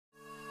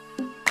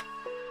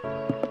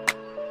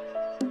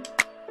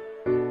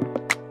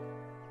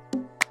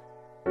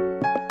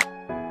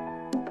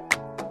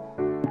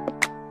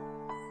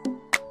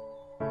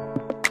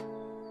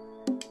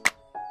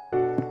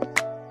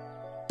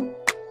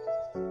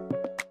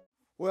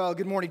Well,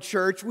 good morning,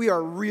 church. We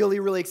are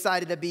really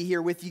excited to be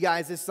here with you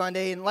guys this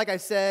Sunday. And like I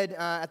said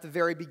at the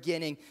very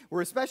beginning,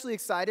 we're especially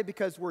excited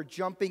because we're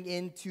jumping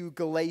into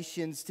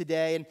Galatians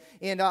today.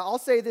 And I'll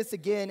say this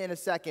again in a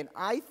second.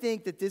 I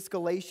think that this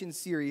Galatians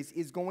series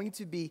is going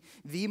to be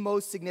the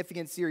most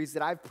significant series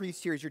that I've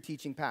preached here as your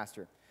teaching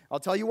pastor. I'll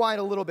tell you why in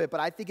a little bit,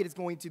 but I think it is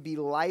going to be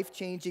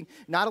life-changing,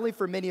 not only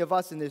for many of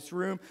us in this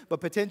room,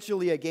 but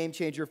potentially a game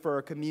changer for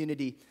our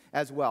community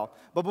as well.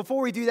 But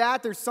before we do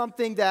that, there's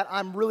something that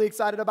I'm really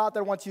excited about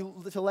that I want to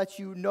let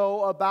you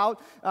know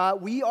about.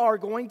 We are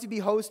going to be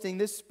hosting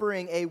this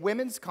spring a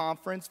women's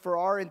conference for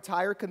our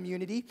entire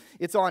community.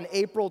 It's on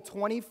April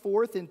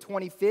 24th and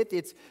 25th.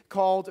 It's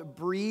called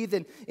Breathe.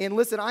 And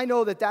listen, I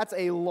know that that's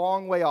a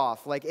long way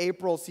off. Like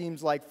April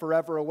seems like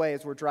forever away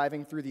as we're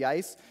driving through the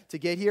ice to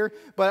get here.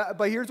 But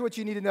here's what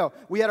you need to know.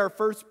 We had our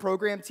first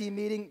program team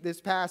meeting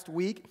this past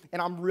week,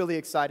 and I'm really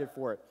excited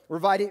for it. We're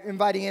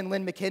inviting in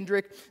Lynn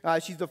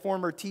McKendrick. She's the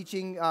former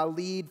teaching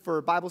lead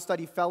for Bible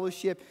Study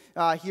Fellowship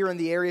here in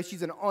the area.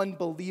 She's an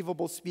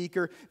unbelievable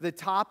speaker. The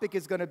topic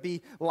is going to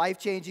be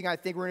life-changing. I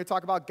think we're going to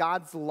talk about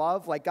God's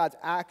love, like God's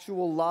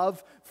actual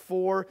love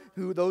for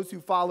those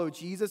who follow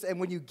Jesus. And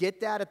when you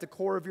get that at the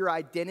core of your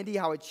identity,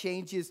 how it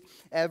changes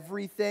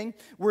everything.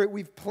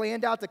 We've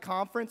planned out the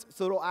conference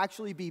so it'll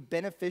actually be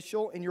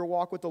beneficial in your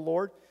walk with the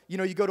Lord. You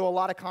know, you go to a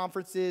lot of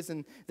conferences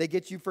and they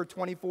get you for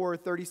 24 or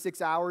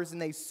 36 hours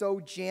and they so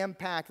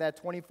jam-pack that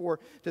 24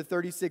 to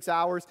 36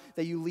 hours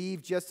that you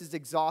leave just as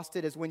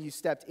exhausted as when you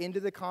stepped into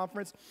the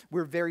conference.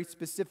 We're very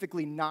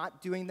specifically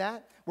not doing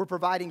that. We're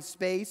providing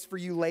space for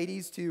you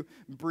ladies to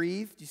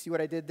breathe. Do you see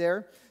what I did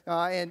there?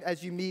 And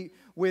as you meet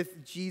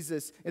with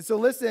Jesus. And so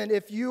listen,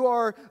 if you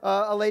are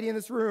a lady in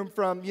this room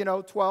from,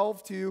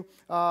 12 to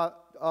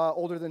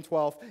older than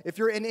 12, if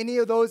you're in any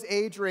of those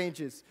age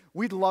ranges,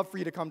 we'd love for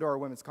you to come to our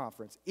women's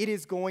conference. It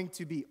is going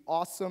to be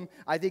awesome.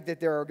 I think that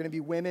there are going to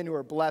be women who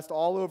are blessed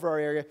all over our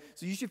area.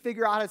 So you should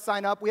figure out how to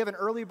sign up. We have an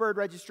early bird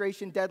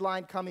registration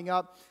deadline coming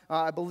up.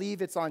 I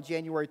believe it's on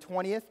January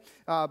 20th,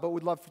 but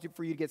we'd love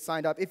for you to get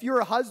signed up. If you're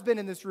a husband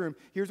in this room,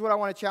 here's what I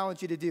want to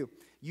challenge you to do.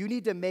 You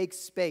need to make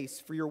space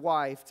for your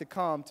wife to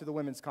come to the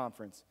women's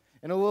conference.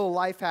 And a little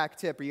life hack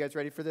tip. Are you guys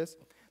ready for this?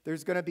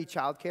 There's going to be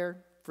childcare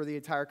for the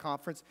entire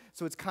conference.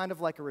 So it's kind of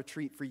like a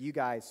retreat for you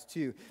guys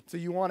too. So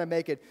you want to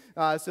make it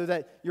so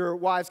that your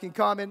wives can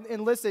come.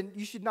 And listen,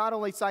 you should not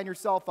only sign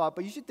yourself up,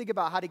 but you should think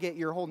about how to get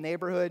your whole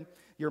neighborhood,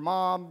 your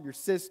mom, your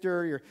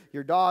sister,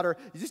 your daughter.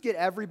 You just get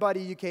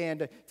everybody you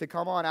can to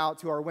come on out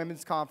to our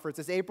women's conference.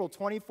 It's April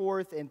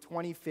 24th and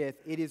 25th.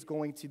 It is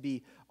going to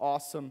be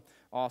awesome.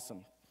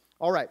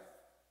 All right.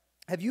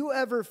 Have you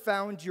ever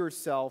found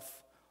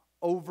yourself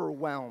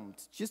overwhelmed,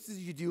 just as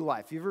you do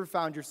life? Have you ever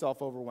found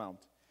yourself overwhelmed?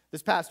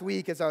 This past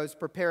week, as I was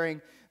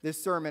preparing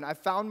this sermon, I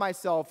found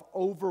myself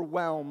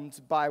overwhelmed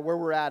by where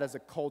we're at as a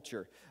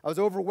culture. I was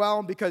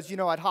overwhelmed because,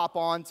 I'd hop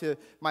on to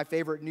my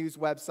favorite news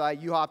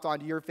website. You hopped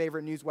onto your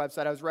favorite news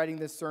website. I was writing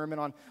this sermon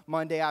on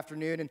Monday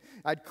afternoon, and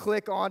I'd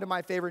click onto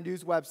my favorite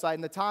news website,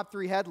 and the top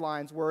 3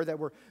 headlines were that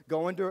we're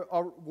going to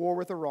a war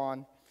with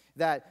Iran,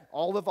 that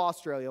all of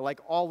Australia, like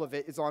all of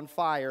it, is on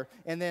fire.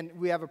 And then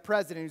we have a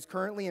president who's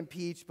currently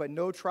impeached, but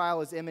no trial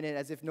is imminent,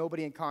 as if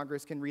nobody in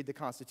Congress can read the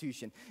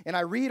Constitution. And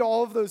I read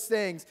all of those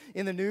things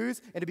in the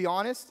news, and to be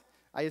honest,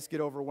 I just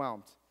get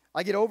overwhelmed.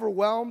 I get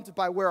overwhelmed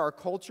by where our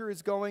culture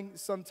is going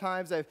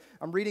sometimes.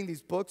 I'm reading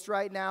these books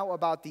right now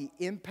about the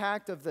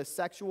impact of the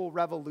sexual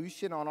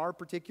revolution on our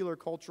particular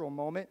cultural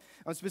moment.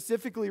 I'm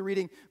specifically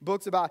reading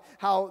books about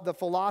how the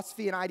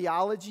philosophy and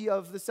ideology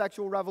of the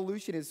sexual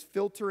revolution is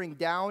filtering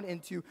down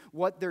into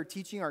what they're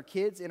teaching our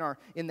kids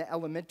in the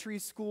elementary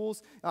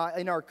schools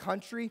in our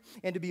country.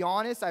 And to be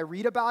honest, I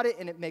read about it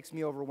and it makes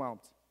me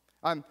overwhelmed.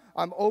 I'm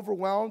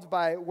overwhelmed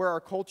by where our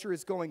culture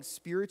is going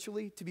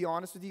spiritually, to be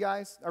honest with you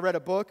guys. I read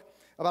a book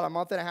about a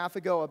month and a half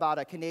ago about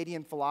a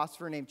Canadian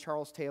philosopher named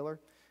Charles Taylor.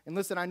 And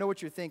listen, I know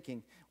what you're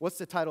thinking. What's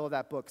the title of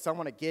that book? Because I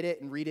want to get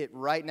it and read it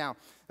right now.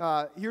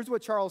 Here's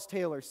what Charles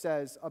Taylor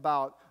says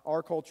about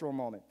our cultural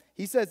moment.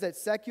 He says that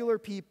secular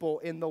people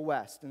in the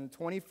West, in the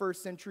 21st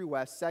century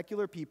West,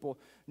 secular people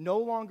no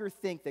longer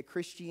think that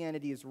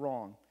Christianity is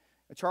wrong.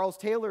 Charles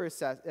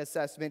Taylor's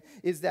assessment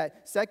is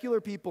that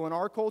secular people in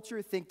our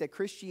culture think that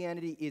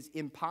Christianity is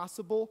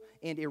impossible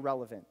and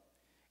irrelevant.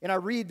 And I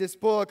read this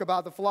book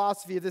about the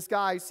philosophy of this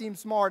guy who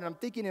seems smart, and I'm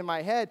thinking in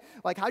my head,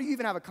 like, how do you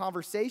even have a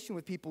conversation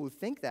with people who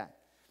think that?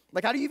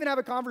 Like, how do you even have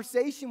a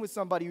conversation with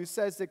somebody who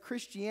says that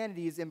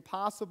Christianity is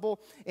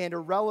impossible and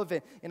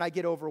irrelevant? And I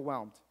get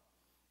overwhelmed.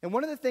 And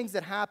one of the things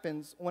that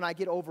happens when I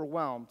get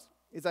overwhelmed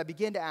is I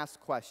begin to ask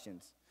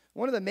questions.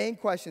 One of the main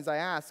questions I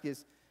ask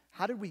is,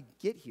 how did we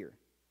get here?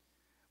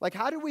 Like,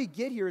 how did we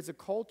get here as a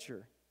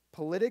culture?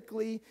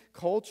 Politically,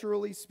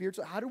 culturally,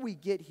 spiritually, how did we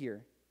get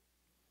here?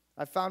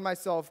 I found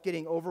myself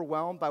getting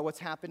overwhelmed by what's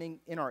happening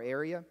in our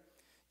area.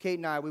 Kate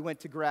and I, we went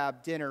to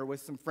grab dinner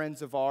with some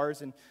friends of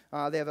ours, and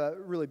they have a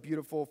really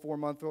beautiful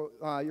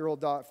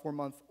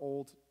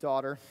 4-month-old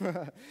daughter.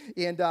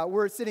 And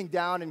we're sitting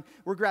down, and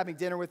we're grabbing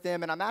dinner with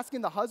them, and I'm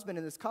asking the husband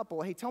in this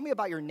couple, hey, tell me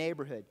about your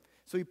neighborhood.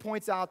 So he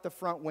points out the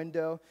front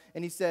window,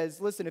 and he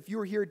says, listen, if you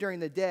were here during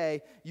the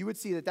day, you would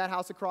see that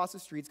house across the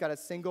street's got a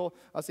single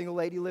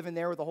lady living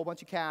there with a whole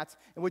bunch of cats.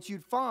 And what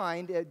you'd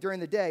find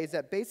during the day is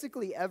that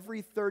basically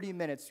every 30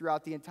 minutes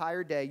throughout the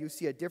entire day, you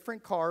see a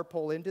different car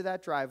pull into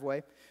that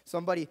driveway,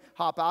 somebody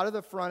hop out of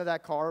the front of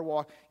that car,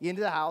 walk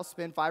into the house,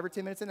 spend 5 or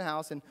 10 minutes in the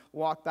house, and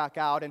walk back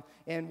out.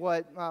 And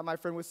what my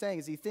friend was saying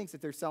is he thinks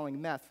that they're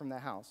selling meth from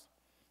that house.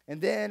 And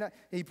then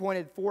he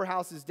pointed 4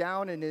 houses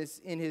down in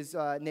his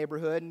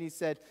neighborhood, and he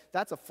said,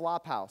 that's a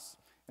flop house.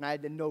 And I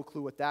had no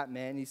clue what that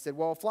meant. And he said,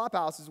 well, a flop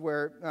house is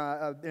where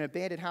an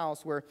abandoned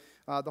house where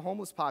the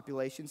homeless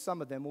population,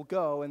 some of them will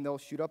go, and they'll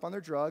shoot up on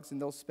their drugs, and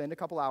they'll spend a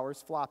couple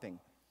hours flopping.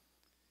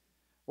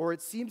 Or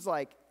it seems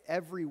like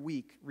every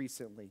week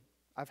recently,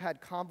 I've had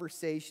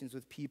conversations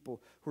with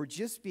people who are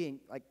just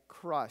being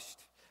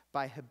crushed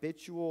by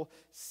habitual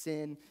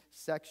sin,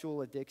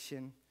 sexual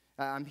addiction.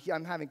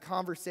 I'm having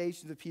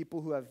conversations with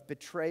people who have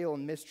betrayal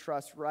and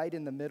mistrust right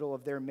in the middle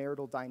of their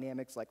marital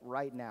dynamics, like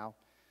right now.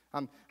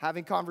 I'm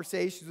having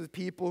conversations with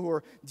people who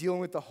are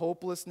dealing with the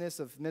hopelessness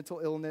of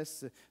mental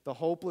illness, the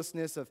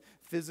hopelessness of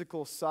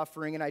physical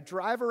suffering. And I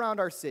drive around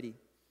our city,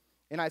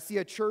 and I see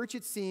a church,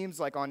 it seems,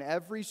 like on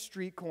every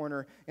street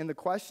corner. And the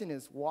question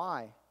is,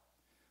 why?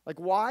 Like,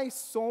 why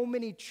so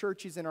many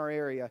churches in our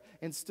area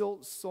and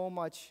still so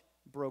much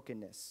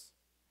brokenness?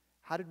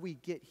 How did we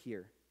get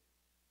here?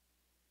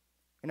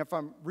 And if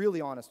I'm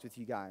really honest with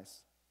you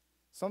guys,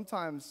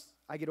 sometimes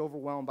I get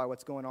overwhelmed by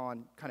what's going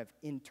on kind of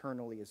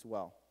internally as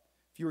well.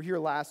 If you were here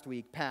last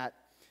week, Pat,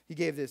 he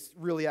gave this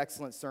really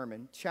excellent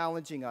sermon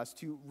challenging us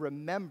to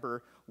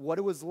remember what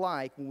it was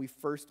like when we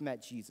first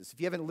met Jesus. If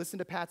you haven't listened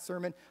to Pat's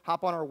sermon,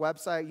 hop on our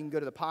website. You can go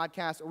to the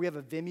podcast, or we have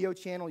a Vimeo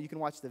channel. You can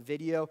watch the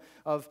video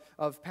of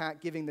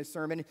Pat giving the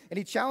sermon. And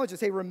he challenged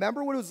us, hey,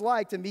 remember what it was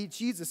like to meet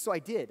Jesus. So I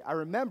did. I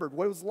remembered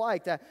what it was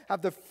like to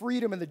have the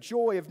freedom and the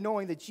joy of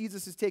knowing that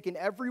Jesus has taken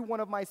every one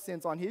of my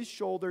sins on his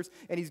shoulders,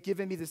 and he's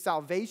given me the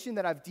salvation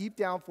that I've deep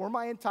down for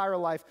my entire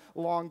life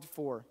longed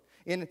for.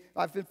 And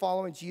I've been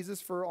following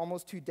Jesus for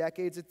almost 2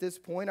 decades at this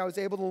point. I was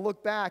able to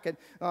look back at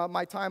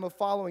my time of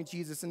following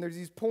Jesus, and there's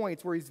these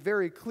points where he's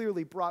very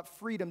clearly brought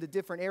freedom to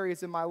different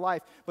areas in my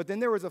life. But then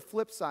there was a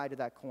flip side to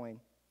that coin.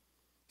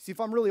 See, if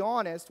I'm really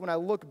honest, when I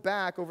look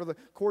back over the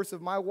course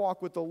of my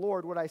walk with the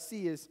Lord, what I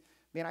see is,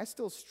 man, I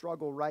still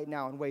struggle right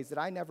now in ways that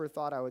I never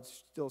thought I would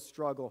still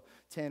struggle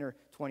 10 or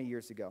 20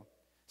 years ago.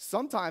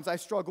 Sometimes I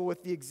struggle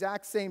with the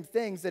exact same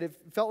things that it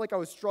felt like I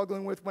was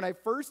struggling with when I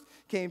first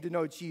came to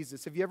know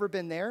Jesus. Have you ever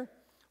been there?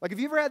 Like, have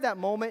you ever had that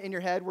moment in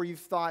your head where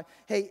you've thought,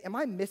 hey, am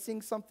I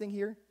missing something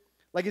here?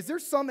 Like, is there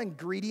some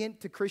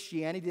ingredient to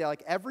Christianity that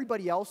like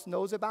everybody else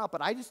knows about,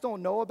 but I just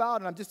don't know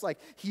about, and I'm just like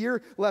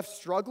here left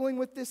struggling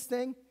with this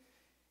thing?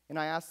 And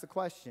I ask the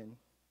question,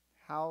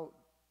 how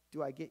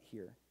do I get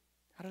here?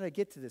 How did I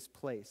get to this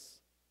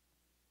place?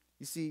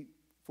 You see,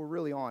 if we're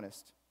really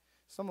honest,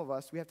 some of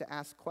us, we have to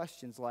ask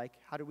questions like,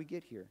 how do we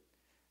get here?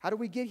 How do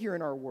we get here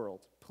in our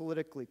world,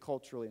 politically,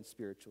 culturally, and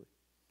spiritually?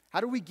 How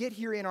do we get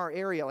here in our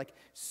area, like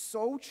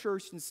so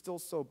churched and still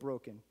so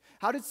broken?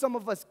 How did some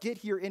of us get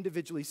here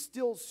individually,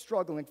 still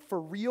struggling,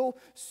 for real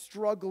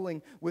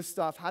struggling with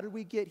stuff? How did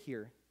we get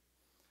here?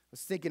 I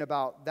was thinking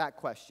about that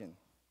question,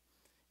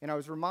 and I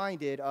was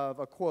reminded of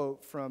a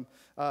quote from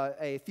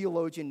a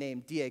theologian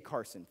named D.A.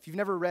 Carson. If you've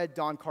never read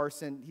Don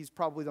Carson, he's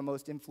probably the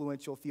most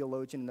influential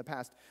theologian in the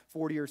past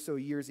 40 or so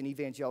years in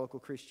evangelical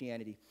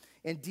Christianity.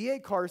 And D.A.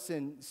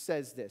 Carson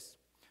says this: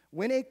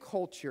 when a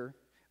culture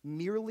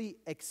merely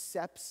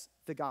accepts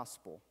the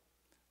gospel,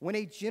 when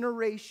a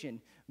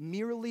generation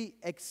merely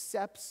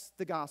accepts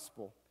the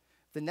gospel,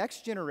 the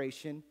next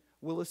generation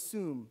will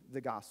assume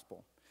the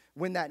gospel.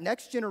 When that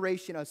next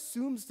generation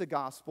assumes the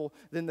gospel,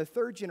 then the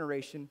third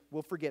generation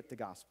will forget the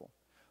gospel.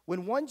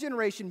 When one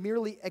generation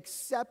merely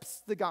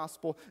accepts the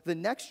gospel, the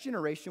next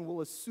generation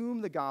will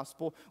assume the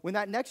gospel. When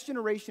that next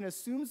generation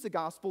assumes the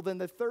gospel, then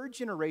the third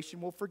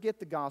generation will forget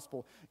the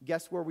gospel.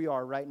 Guess where we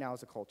are right now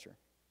as a culture?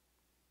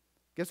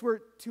 Guess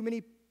where too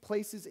many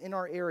places in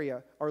our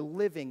area are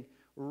living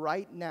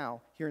right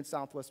now here in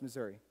Southwest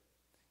Missouri?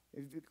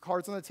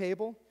 Cards on the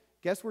table.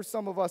 Guess where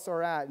some of us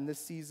are at in this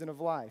season of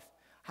life?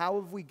 How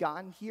have we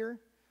gotten here?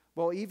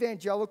 Well,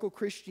 evangelical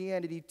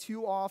Christianity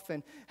too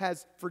often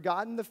has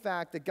forgotten the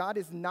fact that God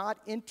is not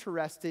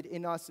interested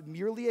in us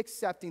merely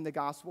accepting the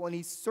gospel, and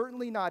he's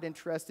certainly not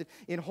interested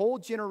in whole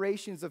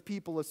generations of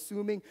people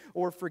assuming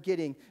or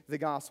forgetting the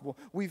gospel.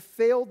 We've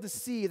failed to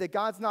see that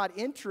God's not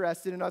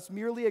interested in us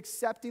merely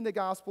accepting the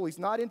gospel. He's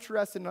not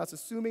interested in us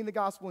assuming the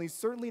gospel, and he's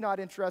certainly not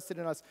interested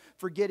in us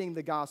forgetting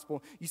the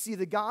gospel. You see,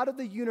 the God of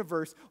the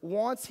universe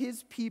wants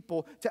his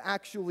people to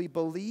actually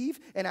believe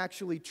and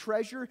actually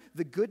treasure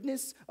the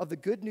goodness of the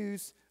good news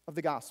of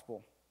the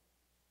gospel.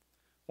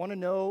 Want to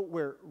know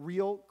where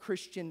real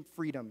Christian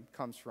freedom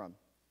comes from?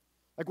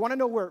 Like, want to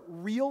know where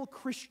real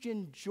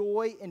Christian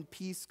joy and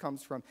peace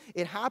comes from?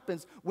 It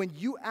happens when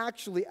you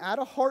actually, at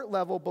a heart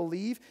level,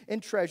 believe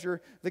and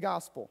treasure the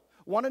gospel.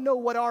 Want to know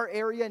what our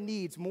area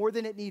needs more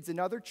than it needs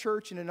another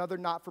church and another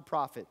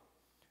not-for-profit?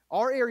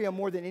 Our area,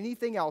 more than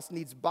anything else,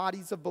 needs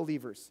bodies of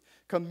believers,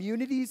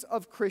 communities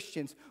of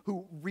Christians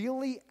who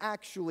really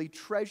actually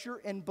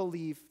treasure and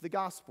believe the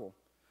gospel.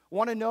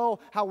 Want to know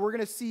how we're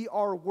going to see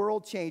our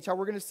world change, how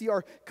we're going to see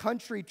our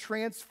country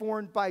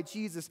transformed by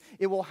Jesus?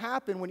 It will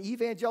happen when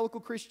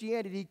evangelical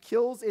Christianity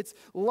kills its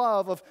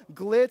love of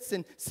glitz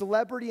and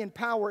celebrity and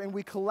power, and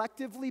we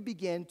collectively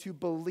begin to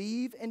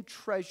believe and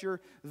treasure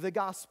the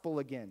gospel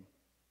again.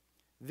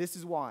 This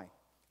is why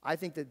I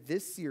think that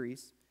this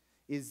series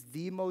is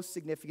the most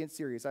significant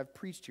series I've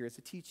preached here as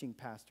a teaching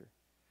pastor,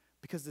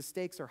 because the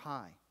stakes are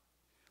high.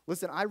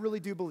 Listen, I really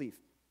do believe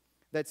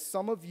that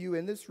some of you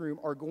in this room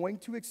are going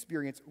to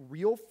experience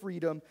real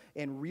freedom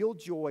and real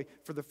joy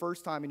for the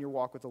first time in your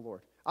walk with the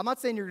Lord. I'm not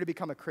saying you're going to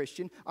become a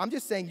Christian. I'm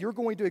just saying you're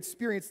going to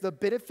experience the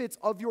benefits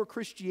of your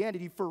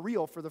Christianity for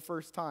real for the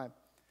first time.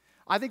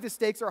 I think the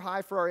stakes are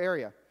high for our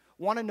area.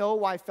 Want to know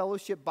why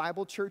Fellowship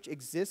Bible Church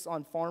exists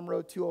on Farm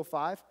Road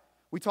 205?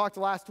 We talked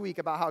last week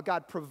about how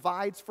God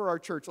provides for our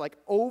church, like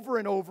over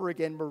and over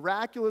again,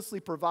 miraculously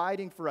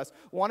providing for us.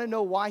 Want to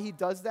know why he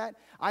does that?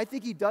 I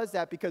think he does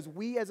that because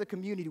we as a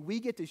community,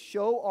 we get to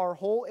show our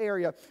whole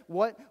area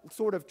what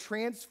sort of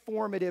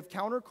transformative,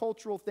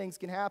 countercultural things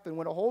can happen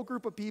when a whole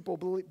group of people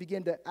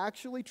begin to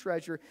actually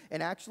treasure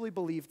and actually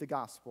believe the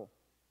gospel.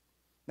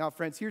 Now,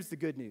 friends, here's the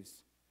good news.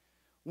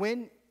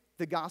 When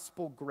the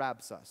gospel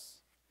grabs us,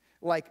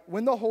 like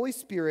when the Holy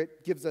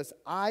Spirit gives us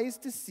eyes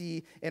to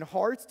see and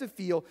hearts to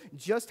feel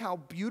just how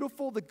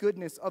beautiful the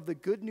goodness of the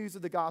good news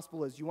of the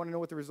gospel is, you want to know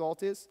what the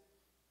result is?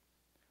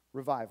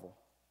 Revival.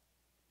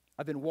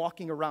 I've been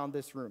walking around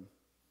this room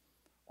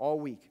all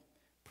week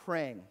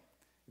praying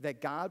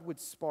that God would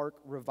spark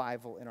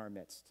revival in our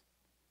midst.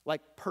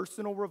 Like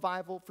personal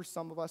revival for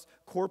some of us,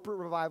 corporate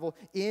revival,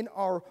 in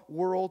our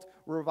world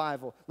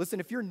revival. Listen,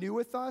 if you're new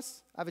with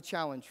us, I have a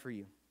challenge for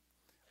you.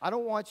 I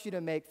don't want you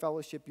to make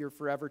Fellowship your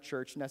forever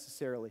church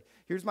necessarily.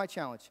 Here's my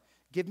challenge.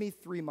 Give me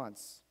 3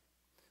 months.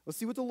 Let's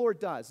see what the Lord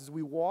does as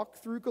we walk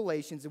through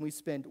Galatians and we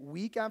spend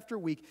week after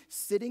week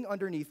sitting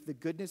underneath the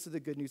goodness of the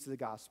good news of the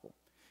gospel.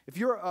 If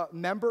you're a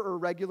member or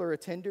regular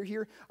attender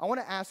here, I want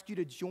to ask you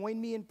to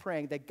join me in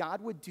praying that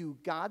God would do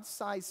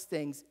God-sized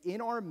things in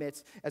our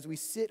midst as we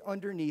sit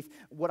underneath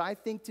what I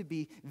think to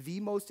be the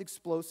most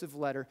explosive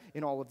letter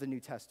in all of the New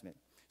Testament.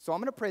 So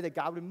I'm going to pray that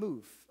God would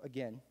move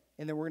again.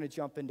 And then we're going to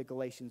jump into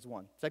Galatians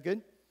 1. Is that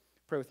good?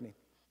 Pray with me.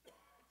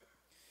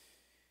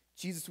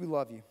 Jesus, we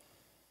love you.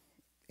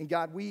 And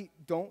God, we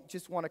don't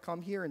just want to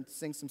come here and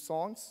sing some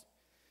songs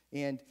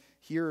and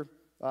hear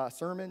a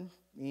sermon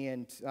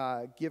and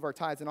give our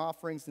tithes and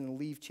offerings and then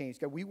leave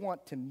changed. God, we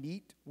want to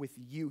meet with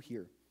you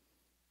here.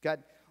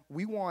 God,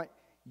 we want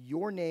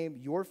your name,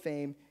 your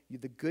fame,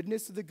 the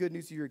goodness of the good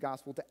news of your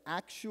gospel to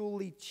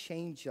actually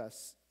change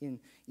us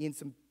in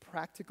some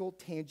practical,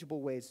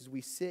 tangible ways as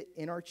we sit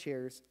in our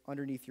chairs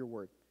underneath your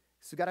word.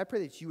 So God, I pray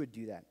that you would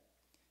do that.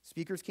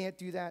 Speakers can't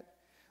do that.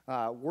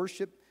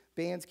 Worship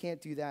bands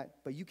can't do that,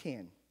 but you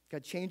can.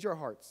 God, change our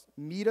hearts.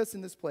 Meet us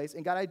in this place.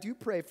 And God, I do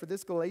pray for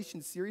this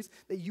Galatians series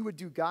that you would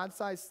do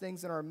God-sized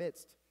things in our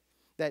midst,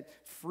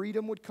 that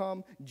freedom would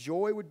come,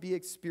 joy would be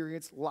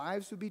experienced,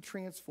 lives would be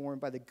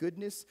transformed by the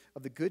goodness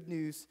of the good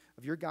news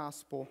of your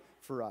gospel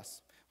for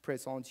us. Pray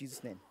this all in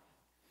Jesus' name.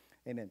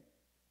 Amen.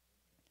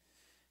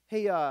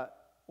 Hey,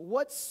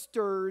 what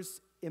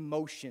stirs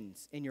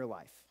emotions in your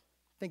life?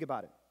 Think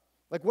about it.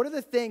 Like, what are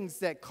the things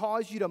that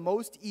cause you to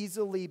most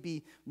easily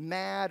be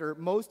mad or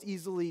most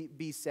easily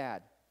be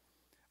sad?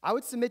 I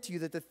would submit to you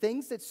that the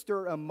things that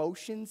stir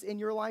emotions in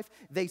your life,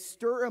 they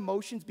stir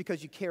emotions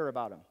because you care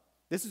about them.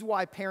 This is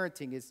why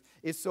parenting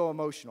is so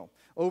emotional.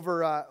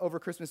 Over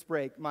Christmas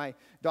break, my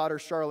daughter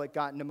Charlotte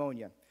got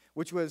pneumonia,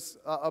 which was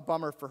a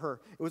bummer for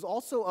her. It was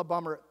also a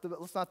bummer.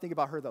 Let's not think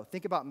about her, though.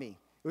 Think about me.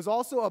 It was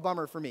also a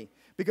bummer for me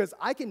because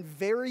I can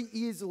very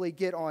easily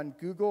get on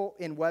Google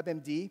and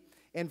WebMD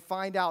and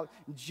find out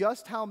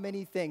just how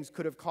many things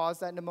could have caused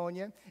that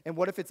pneumonia, and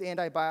what if it's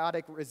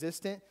antibiotic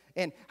resistant,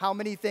 and how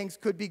many things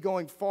could be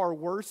going far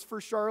worse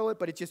for Charlotte,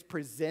 but it just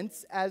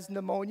presents as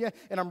pneumonia.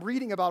 And I'm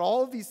reading about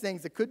all of these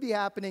things that could be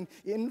happening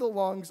in the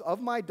lungs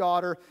of my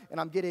daughter, and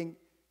I'm getting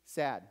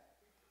sad,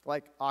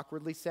 like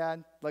awkwardly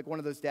sad, like one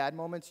of those dad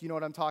moments. You know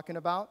what I'm talking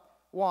about?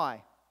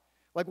 Why?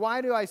 Like,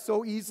 why do I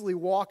so easily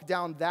walk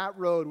down that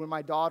road when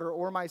my daughter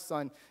or my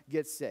son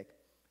gets sick?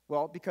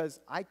 Well,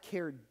 because I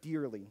care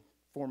dearly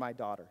for my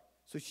daughter.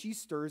 So she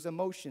stirs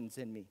emotions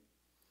in me.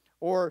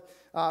 Or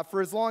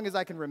for as long as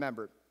I can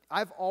remember,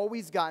 I've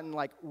always gotten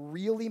like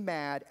really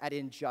mad at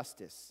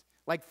injustice.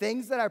 Like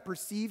things that I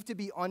perceive to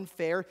be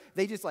unfair,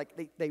 they just like,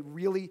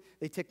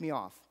 they tick me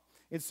off.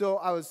 And so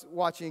I was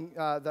watching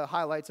the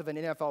highlights of an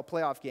NFL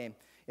playoff game.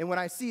 And when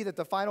I see that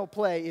the final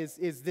play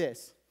is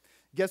this,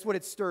 guess what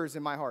it stirs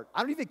in my heart?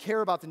 I don't even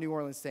care about the New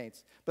Orleans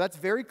Saints, but that's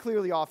very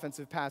clearly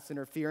offensive pass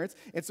interference.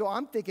 And so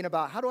I'm thinking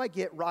about how do I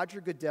get Roger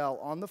Goodell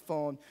on the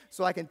phone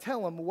so I can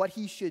tell him what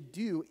he should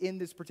do in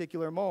this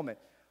particular moment.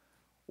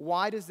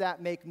 Why does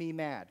that make me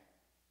mad?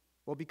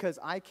 Well, because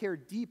I care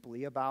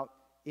deeply about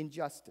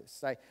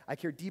injustice. I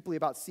care deeply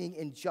about seeing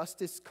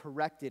injustice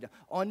corrected,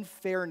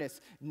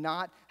 unfairness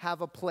not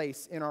have a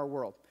place in our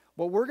world.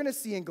 What we're going to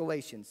see in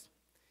Galatians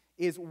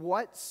is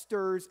what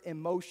stirs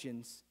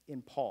emotions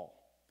in Paul.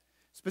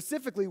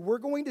 Specifically, we're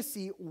going to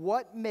see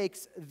what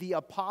makes the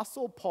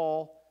Apostle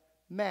Paul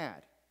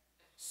mad.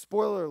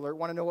 Spoiler alert,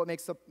 want to know what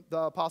makes the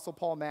Apostle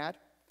Paul mad?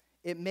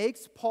 It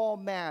makes Paul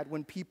mad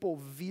when people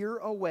veer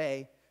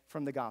away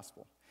from the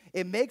gospel.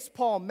 It makes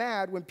Paul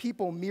mad when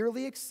people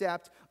merely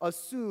accept,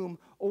 assume,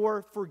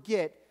 or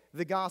forget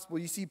the gospel.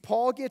 You see,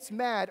 Paul gets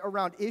mad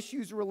around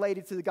issues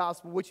related to the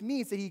gospel, which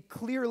means that he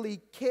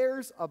clearly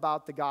cares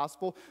about the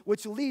gospel,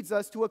 which leads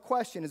us to a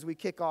question as we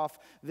kick off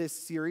this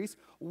series.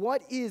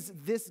 What is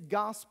this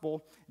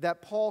gospel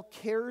that Paul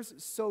cares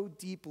so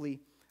deeply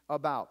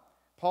about?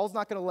 Paul's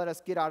not going to let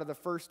us get out of the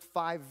first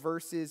 5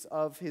 verses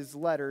of his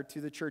letter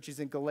to the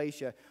churches in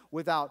Galatia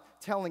without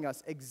telling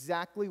us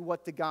exactly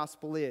what the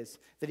gospel is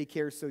that he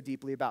cares so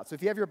deeply about. So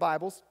if you have your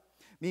Bibles,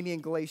 meet me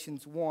in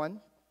Galatians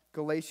 1.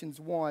 Galatians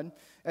 1.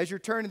 As you're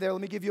turning there,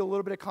 let me give you a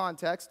little bit of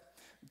context.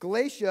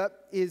 Galatia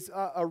is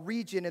a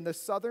region in the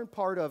southern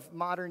part of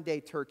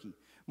modern-day Turkey.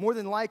 More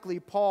than likely,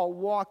 Paul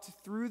walked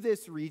through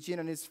this region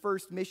on his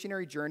first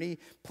missionary journey,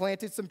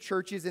 planted some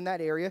churches in that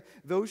area.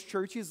 Those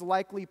churches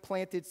likely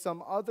planted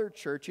some other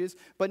churches.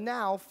 But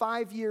now,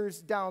 5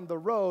 years down the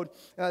road,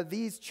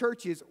 these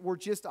churches were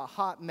just a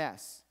hot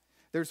mess.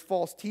 There's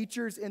false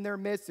teachers in their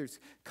midst. There's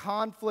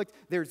conflict.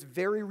 There's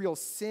very real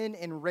sin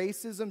and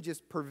racism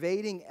just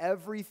pervading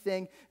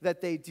everything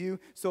that they do.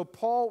 So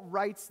Paul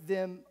writes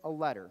them a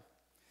letter.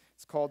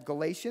 It's called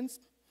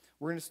Galatians.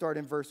 We're going to start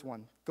in verse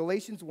 1.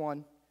 Galatians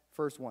 1.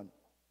 Verse 1,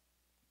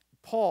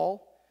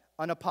 Paul,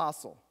 an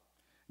apostle,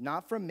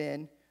 not from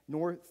men,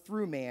 nor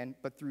through man,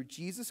 but through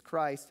Jesus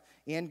Christ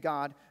and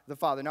God the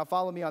Father. Now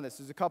follow me on this.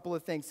 There's a couple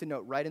of things to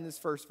note right in this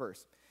first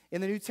verse. In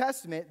the New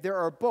Testament, there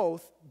are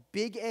both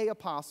big A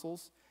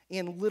apostles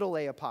and little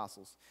a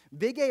apostles.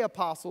 Big A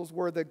apostles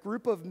were the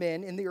group of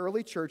men in the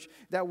early church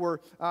that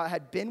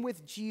had been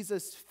with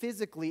Jesus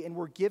physically and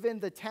were given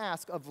the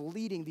task of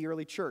leading the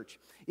early church.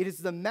 It is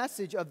the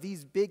message of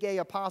these big A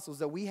apostles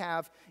that we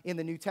have in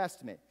the New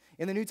Testament.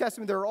 In the New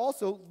Testament, there are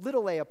also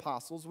little a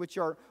apostles, which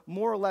are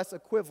more or less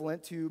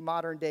equivalent to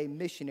modern-day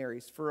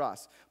missionaries for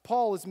us.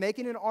 Paul is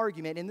making an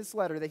argument in this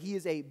letter that he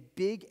is a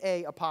big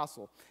A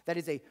apostle. That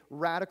is a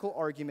radical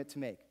argument to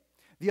make.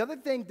 The other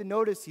thing to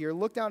notice here,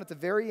 look down at the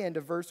very end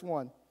of verse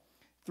 1.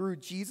 Through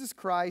Jesus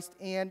Christ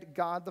and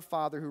God the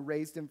Father who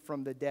raised him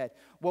from the dead.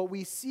 What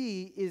we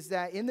see is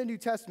that in the New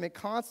Testament,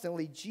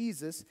 constantly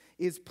Jesus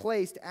is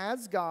placed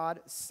as God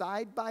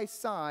side by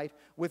side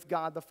with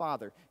God the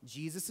Father.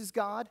 Jesus is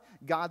God,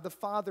 God the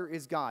Father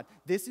is God.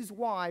 This is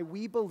why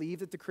we believe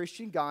that the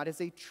Christian God is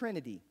a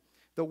Trinity.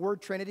 The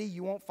word Trinity,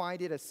 you won't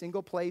find it a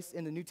single place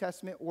in the New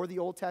Testament or the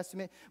Old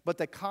Testament, but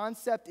the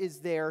concept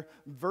is there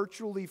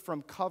virtually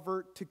from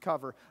cover to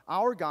cover.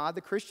 Our God,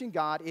 the Christian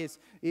God,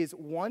 is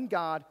one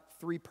God,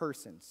 3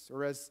 persons,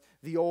 or as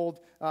the old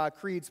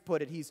creeds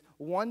put it, he's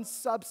one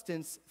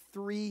substance,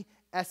 3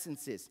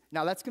 essences.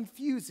 Now that's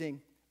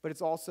confusing, but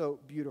it's also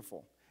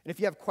beautiful. And if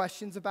you have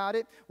questions about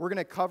it, we're going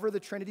to cover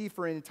the Trinity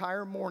for an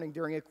entire morning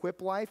during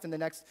Equip Life in the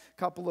next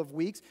couple of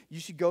weeks.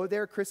 You should go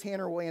there. Chris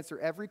Hanner will answer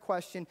every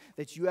question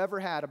that you ever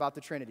had about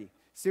the Trinity.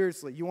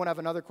 Seriously, you won't have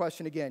another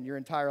question again your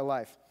entire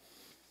life.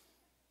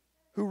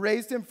 Who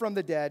raised him from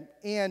the dead,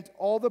 and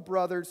all the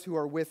brothers who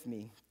are with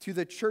me, to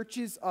the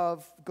churches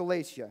of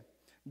Galatia.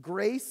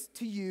 Grace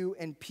to you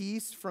and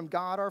peace from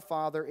God our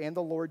Father and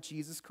the Lord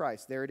Jesus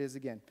Christ. There it is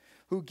again.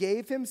 Who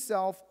gave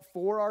himself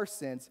for our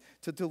sins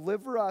to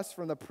deliver us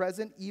from the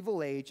present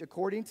evil age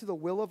according to the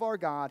will of our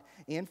God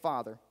and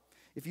Father.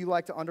 If you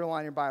like to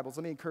underline your Bibles,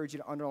 let me encourage you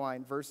to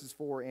underline verses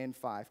 4 and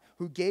 5.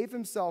 Who gave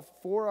himself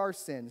for our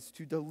sins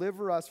to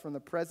deliver us from the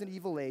present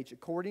evil age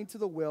according to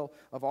the will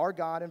of our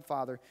God and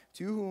Father,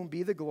 to whom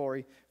be the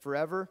glory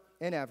forever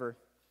and ever.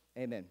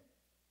 Amen.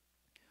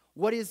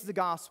 What is the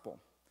gospel?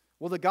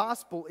 Well, the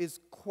gospel is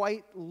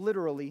quite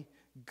literally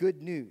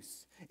good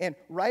news. And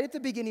right at the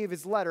beginning of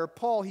his letter,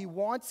 Paul, he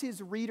wants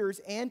his readers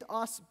and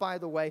us, by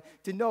the way,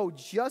 to know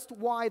just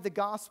why the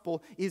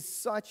gospel is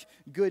such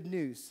good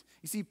news.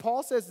 You see,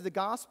 Paul says the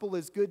gospel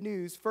is good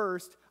news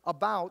first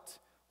about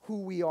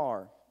who we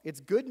are.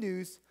 It's good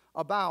news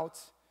about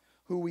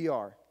who we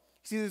are.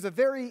 See, there's a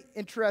very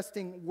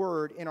interesting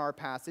word in our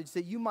passage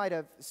that you might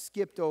have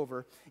skipped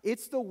over.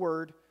 It's the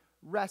word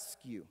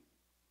rescue.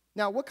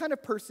 Now, what kind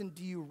of person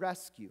do you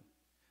rescue?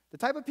 The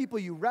type of people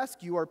you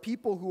rescue are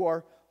people who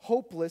are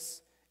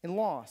hopeless and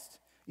lost.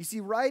 You see,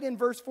 right in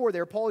verse 4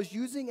 there, Paul is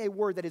using a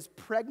word that is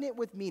pregnant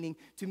with meaning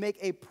to make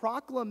a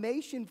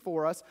proclamation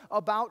for us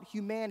about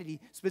humanity,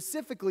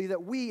 specifically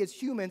that we as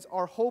humans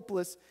are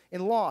hopeless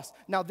and lost.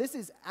 Now, this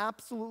is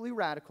absolutely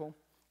radical,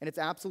 and it's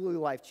absolutely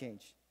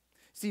life-changing.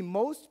 See,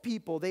 most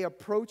people, they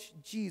approach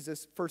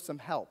Jesus for some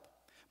help.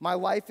 My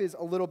life is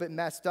a little bit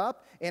messed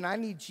up, and I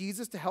need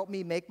Jesus to help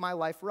me make my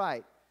life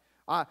right.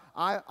 I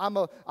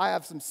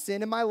have some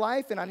sin in my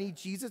life, and I need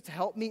Jesus to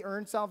help me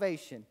earn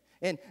salvation.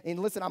 And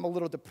listen, I'm a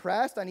little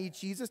depressed. I need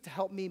Jesus to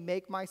help me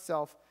make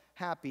myself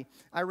happy.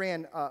 I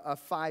ran a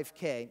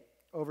 5K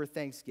over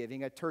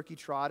Thanksgiving, a turkey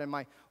trot in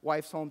my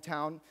wife's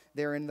hometown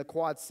there in the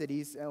Quad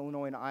Cities,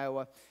 Illinois and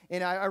Iowa.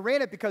 And I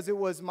ran it because it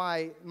was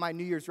my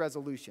New Year's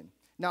resolution.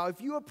 Now,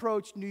 if you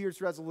approach New Year's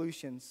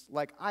resolutions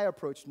like I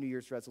approached New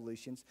Year's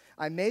resolutions,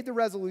 I made the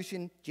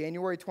resolution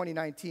January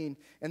 2019,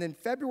 and then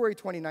February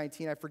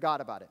 2019, I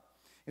forgot about it.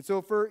 And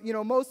so for,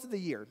 most of the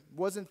year,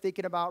 wasn't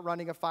thinking about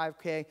running a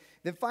 5K.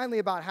 Then finally,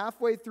 about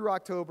halfway through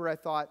October, I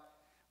thought,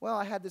 well,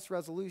 I had this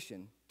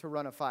resolution to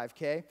run a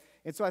 5K.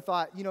 And so I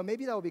thought,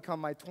 maybe that will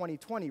become my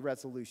 2020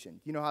 resolution.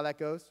 You know how that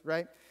goes,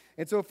 right?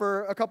 And so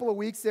for a couple of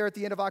weeks there at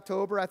the end of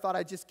October, I thought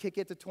I'd just kick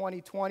it to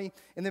 2020.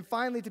 And then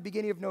finally, at the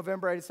beginning of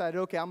November, I decided,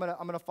 okay, I'm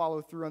gonna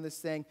follow through on this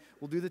thing.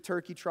 We'll do the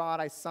turkey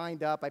trot. I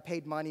signed up. I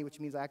paid money, which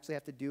means I actually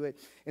have to do it.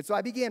 And so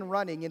I began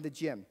running in the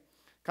gym,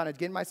 kind of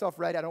getting myself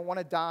ready. I don't want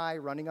to die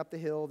running up the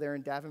hill there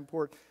in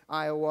Davenport,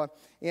 Iowa.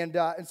 And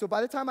so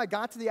by the time I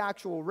got to the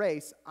actual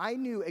race, I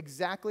knew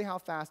exactly how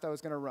fast I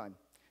was going to run.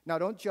 Now,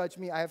 don't judge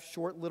me. I have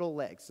short little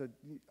legs. So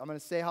I'm going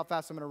to say how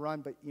fast I'm going to run,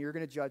 but you're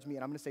going to judge me,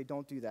 and I'm going to say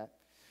don't do that.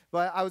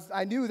 But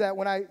I knew that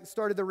when I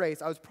started the race,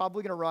 I was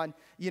probably going to run,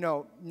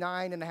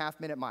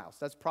 9.5-minute miles.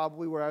 That's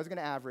probably where I was going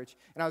to average.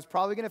 And I was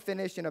probably going to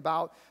finish in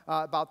about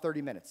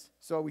 30 minutes.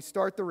 So we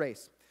start the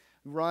race.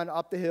 We run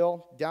up the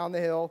hill, down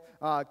the hill,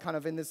 kind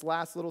of in this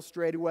last little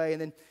straightaway.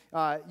 And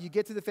then you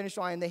get to the finish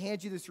line, and they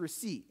hand you this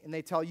receipt. And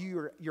they tell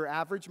you your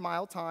average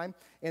mile time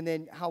and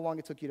then how long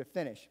it took you to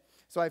finish.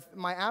 So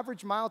my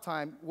average mile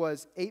time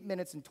was 8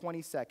 minutes and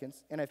 20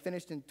 seconds, and I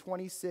finished in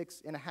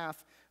 26.5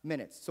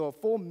 minutes. So a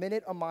full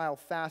minute a mile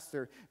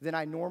faster than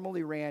I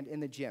normally ran in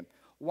the gym.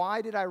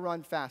 Why did I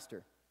run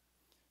faster?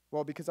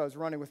 Well, because I was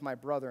running with my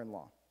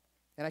brother-in-law,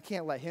 and I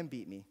can't let him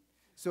beat me.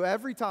 So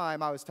every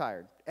time I was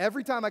tired,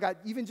 every time I got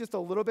even just a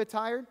little bit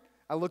tired,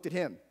 I looked at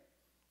him,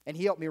 and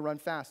he helped me run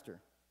faster.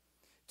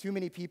 Too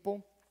many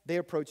people, they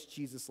approach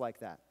Jesus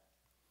like that.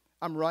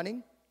 I'm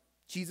running,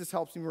 Jesus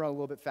helps me run a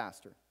little bit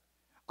faster.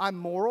 I'm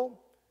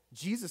moral,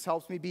 Jesus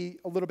helps me be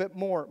a little bit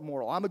more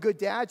moral. I'm a good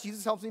dad,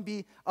 Jesus helps me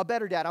be a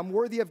better dad. I'm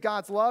worthy of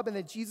God's love, and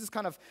then Jesus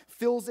kind of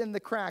fills in the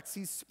cracks.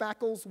 He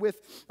spackles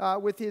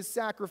with his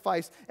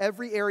sacrifice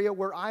every area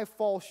where I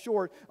fall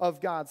short of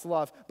God's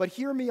love. But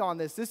hear me on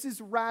this. This is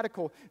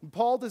radical.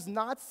 Paul does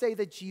not say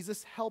that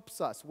Jesus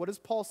helps us. What does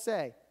Paul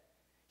say?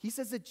 He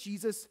says that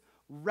Jesus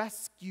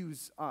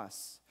rescues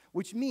us.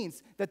 Which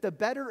means that the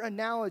better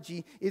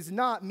analogy is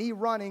not me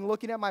running,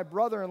 looking at my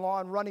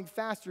brother-in-law and running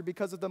faster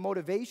because of the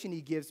motivation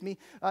he gives me.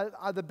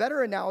 The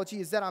better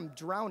analogy is that I'm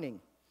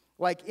drowning.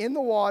 Like in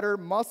the water,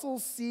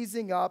 muscles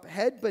seizing up,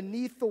 head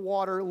beneath the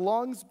water,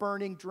 lungs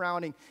burning,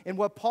 drowning. And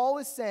what Paul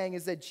is saying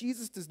is that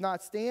Jesus does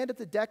not stand at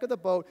the deck of the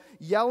boat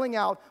yelling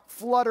out,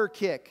 flutter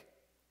kick.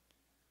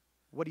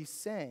 What he's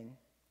saying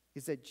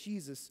is that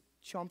Jesus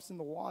jumps in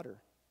the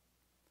water,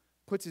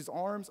 puts his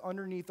arms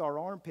underneath our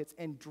armpits,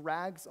 and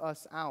drags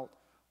us out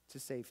to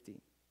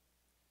safety.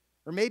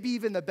 Or maybe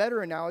even the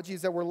better analogy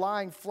is that we're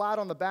lying flat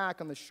on the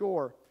back on the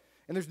shore,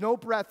 and there's no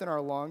breath in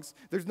our lungs,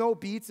 there's no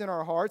beats in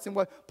our hearts, and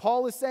what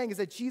Paul is saying is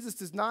that Jesus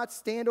does not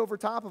stand over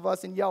top of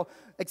us and yell,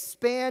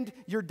 expand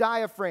your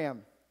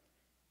diaphragm.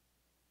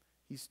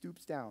 He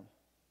stoops down,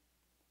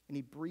 and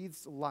he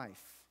breathes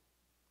life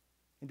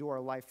into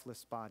our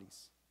lifeless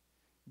bodies.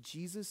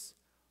 Jesus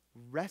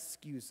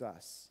rescues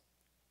us.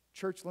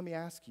 Church, let me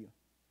ask you,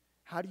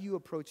 how do you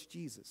approach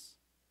Jesus?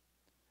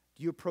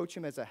 Do you approach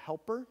him as a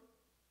helper,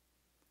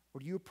 or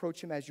do you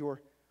approach him as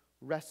your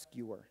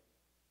rescuer?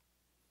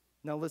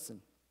 Now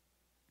listen,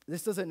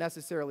 this doesn't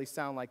necessarily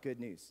sound like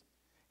good news.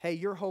 Hey,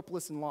 you're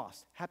hopeless and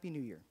lost. Happy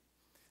New Year.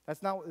 This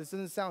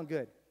doesn't sound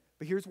good,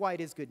 but here's why it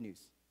is good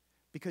news.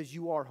 Because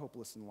you are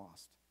hopeless and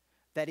lost.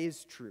 That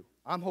is true.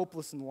 I'm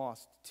hopeless and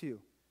lost too.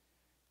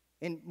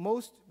 In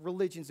most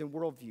religions and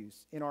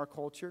worldviews in our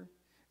culture,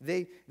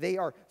 they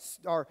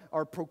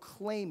are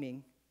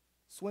proclaiming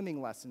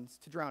swimming lessons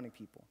to drowning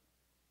people.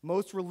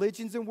 Most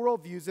religions and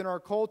worldviews in our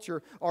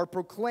culture are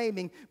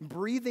proclaiming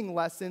breathing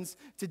lessons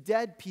to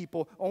dead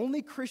people.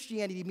 Only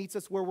Christianity meets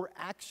us where we're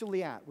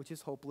actually at, which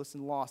is hopeless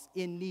and lost,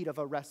 in need of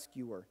a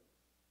rescuer.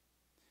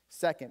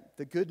 Second,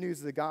 the good news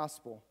of the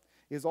gospel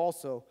is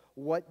also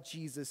what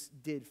Jesus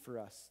did for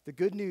us. The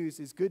good news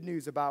is good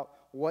news about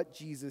what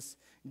Jesus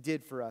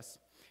did for us.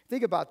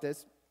 Think about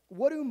this.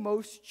 What do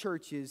most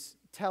churches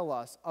tell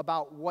us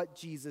about what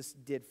Jesus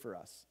did for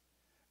us?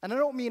 And I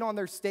don't mean on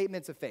their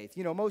statements of faith.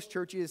 Most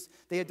churches,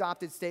 they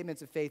adopted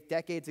statements of faith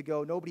decades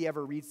ago. Nobody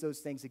ever reads those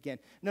things again.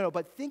 No,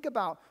 but think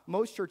about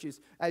most churches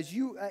as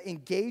you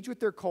engage with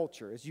their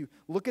culture, as you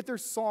look at their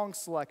song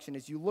selection,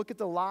 as you look at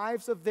the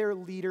lives of their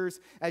leaders,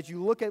 as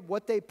you look at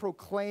what they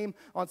proclaim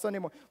on Sunday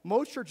morning.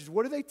 Most churches,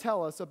 what do they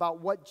tell us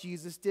about what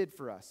Jesus did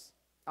for us?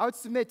 I would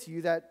submit to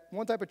you that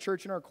one type of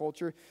church in our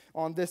culture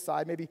on this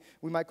side, maybe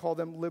we might call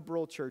them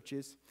liberal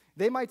churches,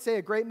 they might say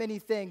a great many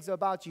things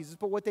about Jesus,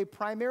 but what they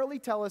primarily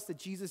tell us that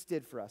Jesus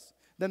did for us,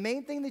 the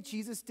main thing that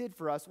Jesus did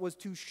for us was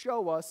to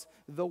show us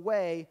the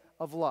way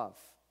of love.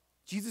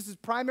 Jesus'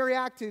 primary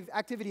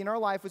activity in our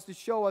life was to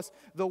show us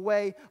the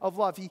way of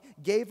love. He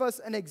gave us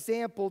an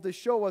example to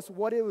show us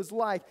what it was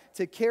like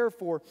to care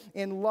for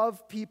and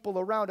love people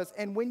around us.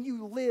 And when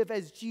you live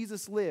as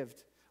Jesus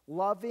lived,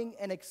 loving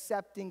and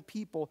accepting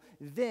people,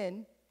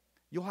 then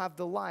you'll have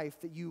the life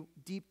that you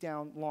deep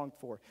down longed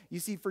for. You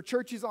see, for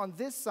churches on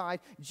this side,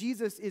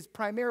 Jesus is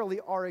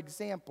primarily our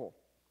example,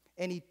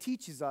 and he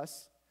teaches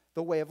us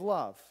the way of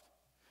love.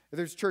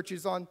 There's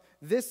churches on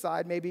this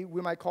side, maybe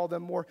we might call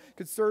them more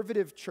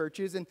conservative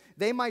churches, and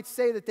they might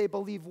say that they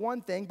believe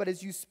one thing, but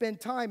as you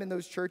spend time in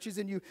those churches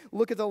and you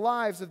look at the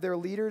lives of their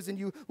leaders and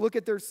you look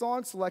at their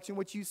song selection,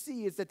 what you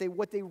see is that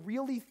what they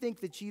really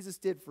think that Jesus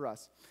did for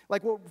us.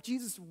 Like what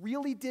Jesus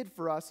really did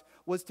for us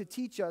was to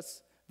teach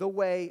us the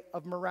way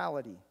of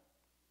morality.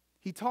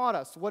 He taught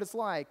us what it's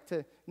like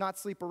to not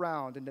sleep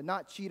around and to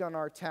not cheat on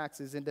our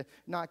taxes and to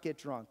not get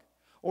drunk.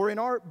 Or in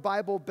our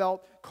Bible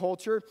Belt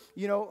culture,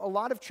 a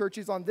lot of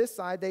churches on this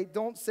side, they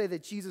don't say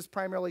that Jesus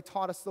primarily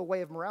taught us the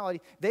way of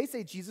morality. They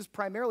say Jesus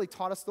primarily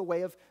taught us the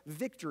way of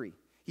victory.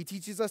 He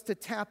teaches us to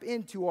tap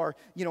into our,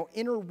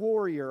 inner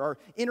warrior, our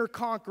inner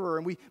conqueror,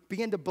 and we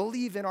begin to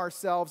believe in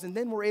ourselves, and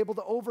then we're able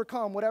to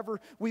overcome whatever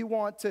we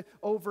want to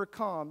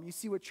overcome. You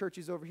see what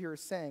churches over here are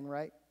saying,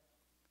 right?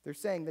 They're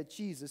saying that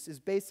Jesus is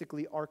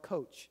basically our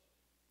coach,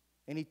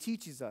 and he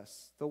teaches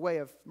us the way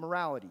of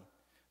morality,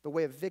 the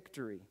way of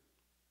victory.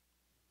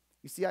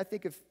 You see, I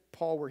think if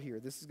Paul were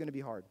here, this is going to be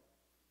hard.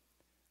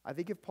 I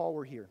think if Paul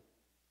were here,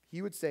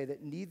 he would say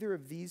that neither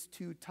of these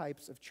two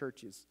types of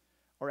churches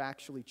are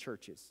actually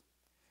churches,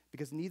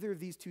 because neither of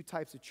these two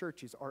types of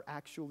churches are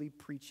actually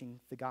preaching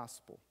the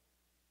gospel.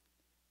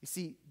 You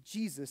see,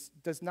 Jesus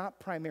does not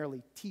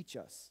primarily teach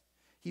us.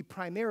 He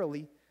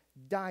primarily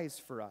dies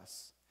for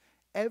us.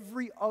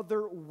 Every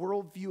other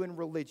worldview and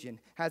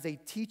religion has a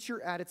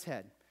teacher at its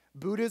head.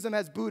 Buddhism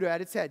has Buddha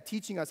at its head,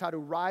 teaching us how to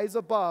rise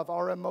above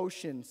our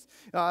emotions.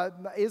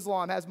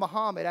 Islam has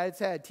Muhammad at its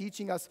head,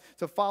 teaching us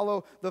to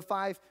follow the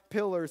 5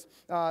 pillars.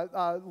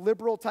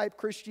 Liberal-type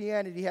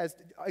Christianity has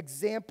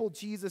example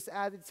Jesus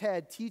at its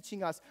head,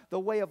 teaching us the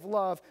way of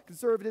love.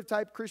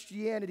 Conservative-type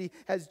Christianity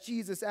has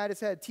Jesus at its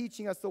head,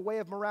 teaching us the way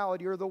of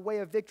morality or the way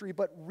of victory.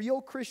 But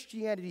real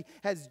Christianity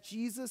has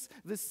Jesus,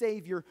 the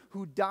Savior,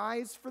 who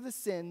dies for the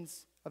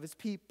sins of his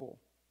people.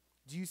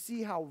 Do you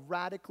see how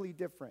radically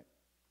different,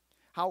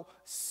 how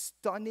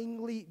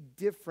stunningly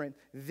different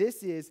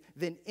this is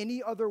than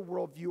any other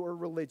worldview or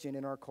religion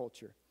in our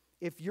culture?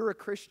 If you're a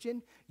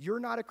Christian, you're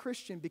not a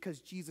Christian because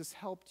Jesus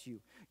helped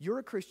you. You're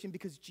a Christian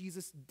because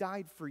Jesus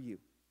died for you.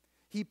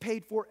 He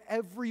paid for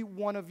every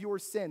one of your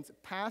sins,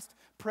 past,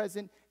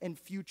 present, and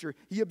future.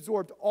 He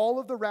absorbed all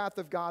of the wrath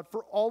of God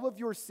for all of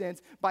your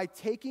sins by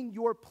taking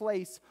your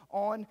place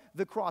on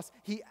the cross.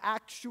 He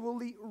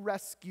actually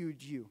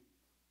rescued you.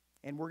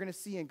 And we're going to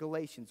see in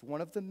Galatians,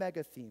 one of the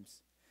mega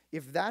themes,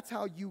 if that's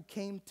how you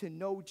came to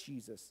know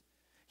Jesus,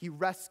 he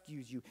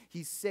rescues you,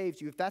 he saves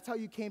you. If that's how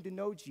you came to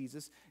know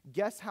Jesus,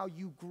 guess how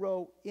you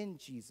grow in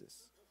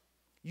Jesus?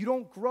 You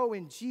don't grow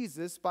in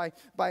Jesus by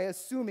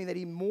assuming that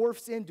he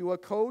morphs into a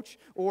coach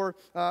or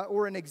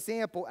an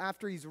example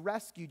after he's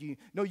rescued you.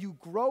 No, you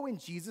grow in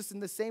Jesus in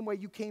the same way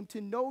you came to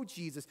know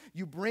Jesus.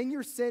 You bring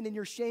your sin and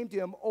your shame to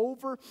him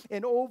over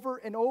and over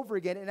and over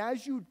again. And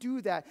as you do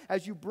that,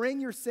 as you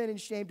bring your sin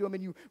and shame to him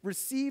and you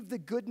receive the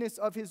goodness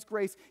of his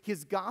grace,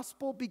 his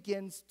gospel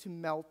begins to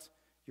melt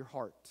your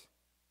heart.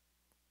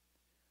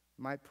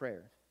 My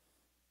prayer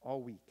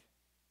all week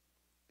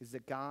is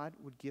that God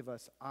would give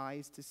us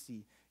eyes to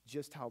see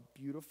just how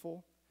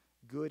beautiful,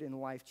 good, and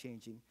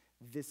life-changing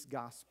this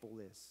gospel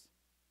is.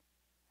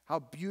 How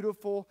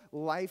beautiful,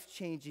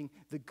 life-changing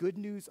the good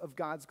news of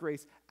God's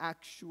grace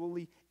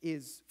actually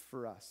is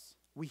for us.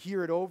 We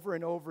hear it over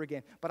and over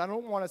again, but I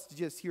don't want us to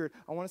just hear it.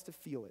 I want us to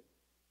feel it.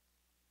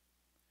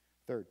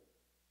 Third,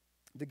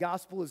 the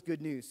gospel is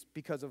good news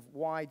because of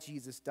why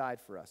Jesus died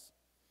for us.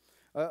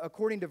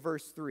 According to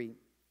verse 3,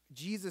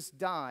 Jesus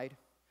died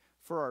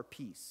for our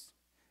peace.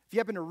 If you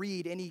happen to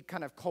read any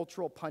kind of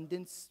cultural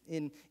pundits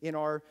in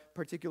our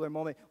particular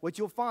moment, what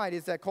you'll find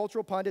is that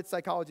cultural pundits,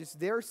 psychologists,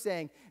 they're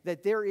saying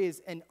that there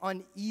is an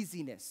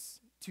uneasiness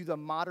to the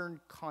modern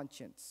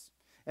conscience.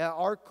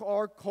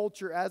 Our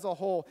culture as a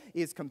whole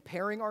is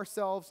comparing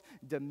ourselves,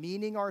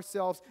 demeaning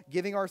ourselves,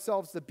 giving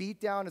ourselves the beat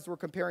down as we're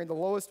comparing the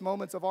lowest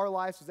moments of our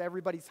lives with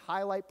everybody's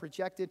highlight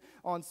projected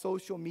on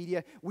social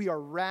media. We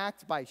are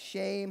racked by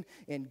shame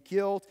and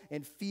guilt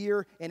and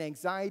fear and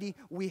anxiety.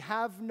 We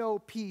have no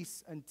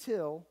peace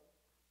until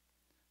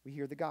we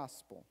hear the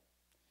gospel.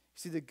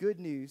 See, the good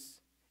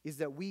news is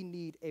that we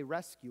need a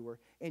rescuer,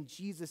 and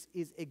Jesus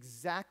is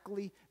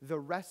exactly the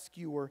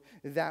rescuer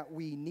that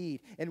we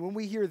need. And when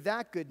we hear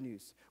that good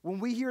news, when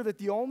we hear that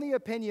the only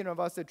opinion of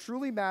us that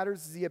truly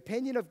matters is the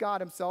opinion of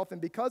God himself,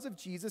 and because of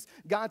Jesus,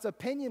 God's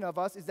opinion of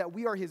us is that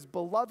we are his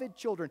beloved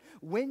children.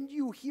 When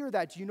you hear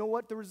that, do you know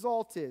what the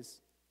result is?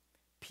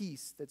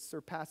 Peace that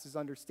surpasses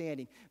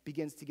understanding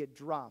begins to get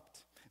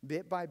dropped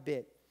bit by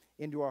bit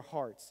into our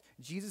hearts.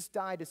 Jesus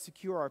died to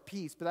secure our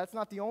peace, but that's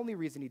not the only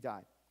reason he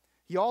died.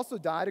 He also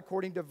died,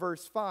 according to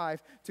verse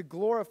 5, to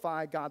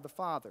glorify God the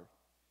Father.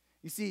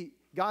 You see,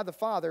 God the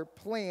Father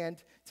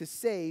planned to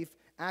save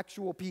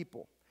actual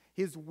people.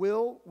 His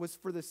will was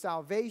for the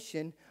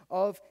salvation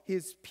of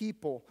his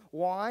people.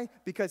 Why?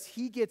 Because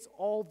he gets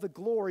all the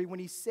glory when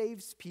he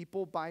saves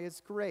people by his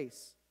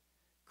grace.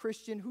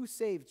 Christian, who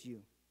saved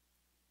you?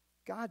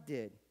 God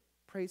did.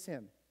 Praise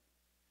him.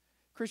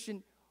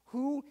 Christian,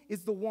 who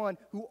is the one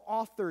who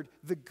authored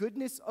the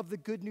goodness of the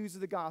good news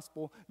of the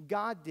gospel?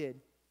 God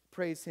did.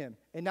 Praise him.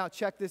 And now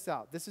check this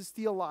out. This is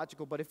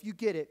theological, but if you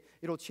get it,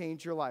 it'll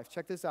change your life.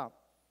 Check this out.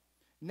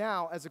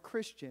 Now, as a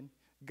Christian,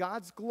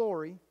 God's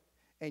glory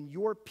and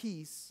your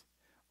peace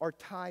are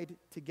tied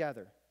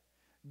together.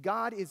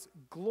 God is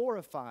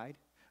glorified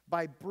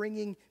by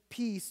bringing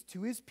peace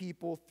to his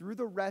people through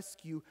the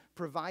rescue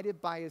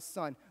provided by his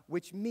Son,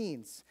 which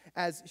means,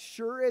 as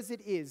sure as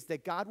it is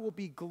that God will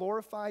be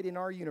glorified in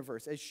our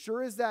universe, as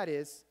sure as that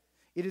is,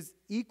 it is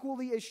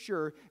equally as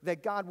sure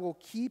that God will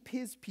keep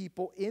his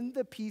people in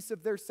the peace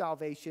of their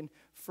salvation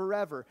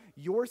forever.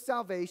 Your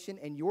salvation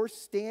and your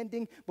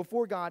standing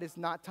before God is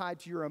not tied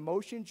to your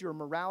emotions, your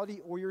morality,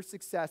 or your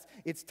success.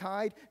 It's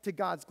tied to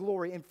God's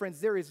glory. And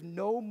friends, there is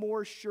no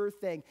more sure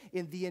thing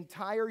in the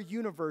entire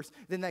universe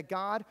than that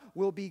God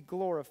will be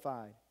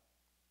glorified.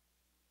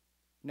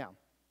 Now,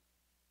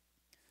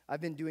 I've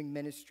been doing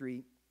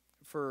ministry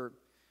for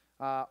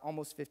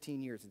almost 15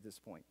 years at this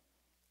point.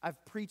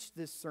 I've preached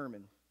this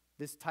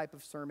type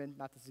of sermon,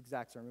 not this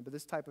exact sermon, but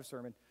this type of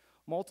sermon,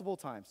 multiple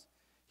times.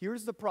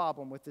 Here's the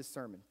problem with this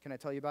sermon. Can I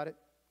tell you about it?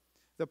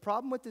 The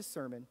problem with this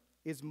sermon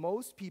is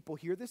most people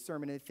hear this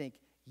sermon and they think,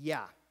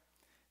 yeah,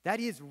 that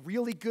is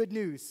really good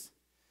news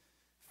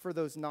for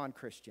those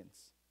non-Christians.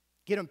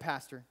 Get them,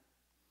 Pastor.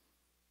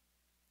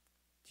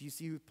 Do you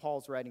see who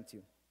Paul's writing to?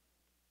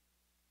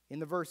 In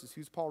the verses,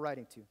 who's Paul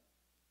writing to?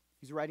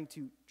 He's writing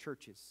to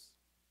churches.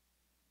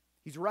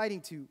 He's writing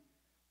to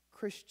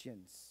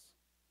Christians.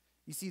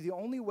 You see, the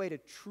only way to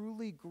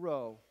truly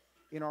grow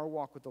in our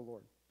walk with the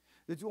Lord,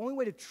 the only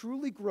way to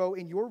truly grow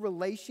in your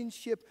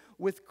relationship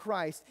with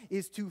Christ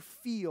is to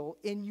feel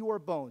in your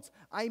bones.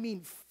 I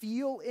mean,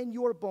 feel in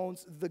your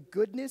bones the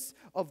goodness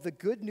of the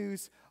good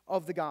news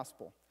of the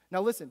gospel.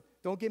 Now listen,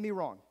 don't get me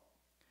wrong.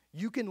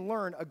 You can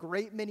learn a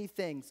great many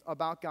things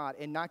about God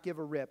and not give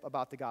a rip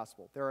about the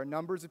gospel. There are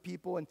numbers of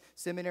people in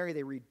seminary,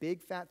 they read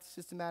big, fat,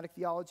 systematic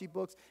theology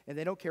books, and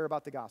they don't care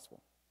about the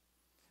gospel.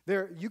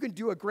 You can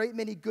do a great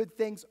many good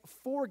things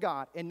for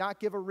God and not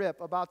give a rip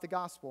about the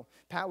gospel.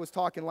 Pat was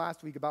talking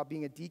last week about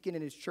being a deacon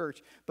in his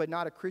church, but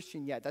not a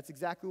Christian yet. That's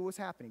exactly what was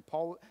happening.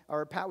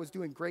 Pat was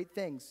doing great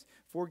things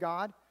for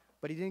God,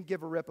 but he didn't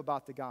give a rip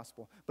about the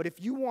gospel. But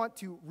if you want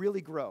to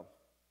really grow,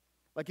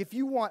 like if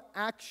you want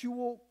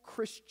actual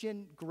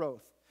Christian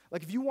growth,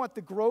 like if you want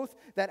the growth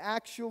that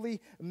actually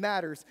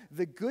matters,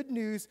 the good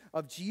news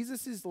of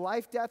Jesus'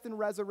 life, death, and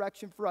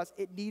resurrection for us,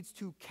 it needs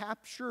to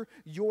capture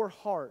your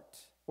heart.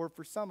 Or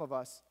for some of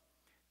us,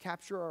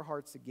 capture our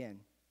hearts again.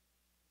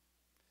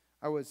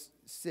 I was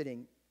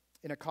sitting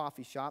in a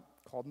coffee shop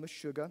called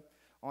Meshuggah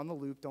on the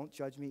Loop. Don't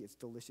judge me, it's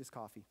delicious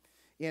coffee.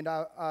 And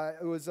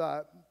it was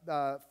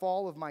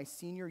fall of my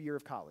senior year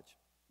of college.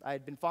 I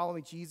had been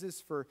following Jesus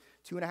for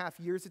 2.5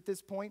 years at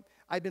this point.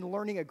 I'd been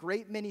learning a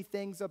great many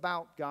things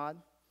about God.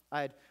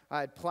 I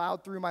had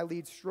plowed through my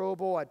Lee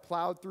Strobel. I'd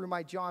plowed through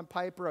my John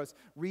Piper. I was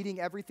reading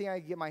everything I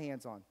could get my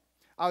hands on.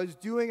 I was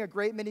doing a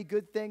great many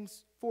good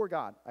things for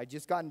God. I'd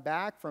just gotten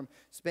back from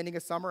spending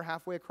a summer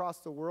halfway across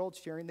the world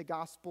sharing the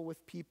gospel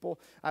with people.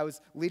 I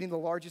was leading the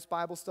largest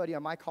Bible study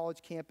on my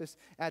college campus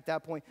at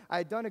that point. I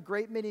had done a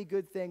great many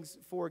good things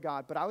for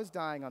God, but I was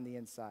dying on the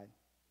inside.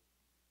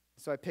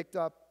 So I picked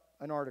up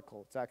an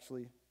article. It's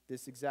actually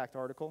this exact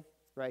article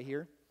right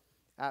here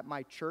at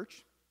my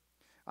church.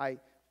 I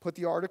put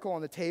the article on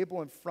the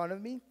table in front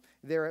of me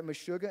there at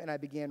Meshuggah, and I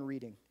began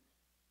reading.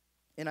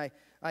 And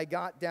I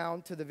got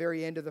down to the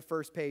very end of the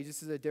first page.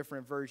 This is a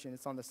different version.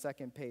 It's on the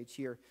second page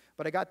here.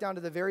 But I got down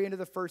to the very end of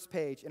the first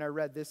page, and I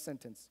read this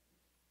sentence.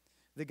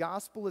 The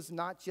gospel is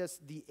not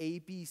just the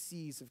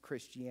ABCs of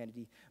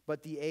Christianity,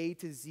 but the A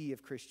to Z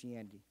of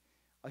Christianity.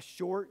 A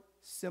short,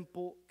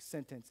 simple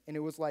sentence. And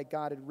it was like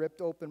God had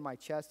ripped open my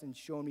chest and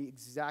shown me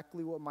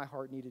exactly what my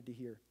heart needed to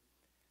hear.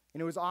 And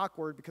it was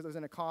awkward because I was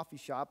in a coffee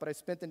shop, but I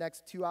spent the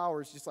next 2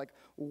 hours just like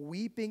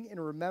weeping and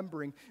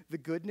remembering the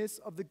goodness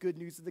of the good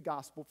news of the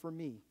gospel for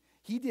me.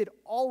 He did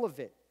all of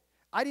it.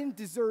 I didn't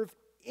deserve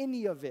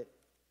any of it.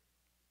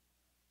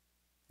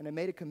 And I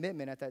made a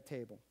commitment at that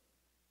table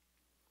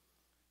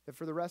that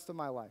for the rest of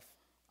my life,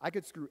 I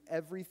could screw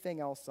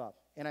everything else up.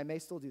 And I may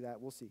still do that.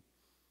 We'll see.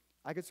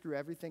 I could screw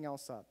everything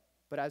else up.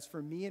 But as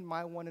for me and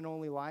my one and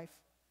only life,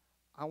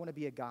 I want to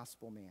be a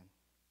gospel man.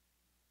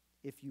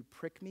 If you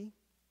prick me,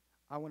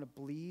 I want to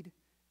bleed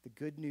the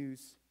good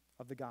news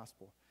of the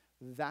gospel.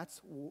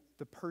 That's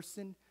the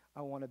person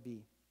I want to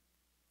be.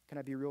 Can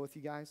I be real with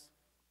you guys?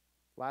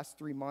 Last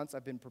 3 months,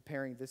 I've been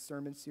preparing this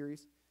sermon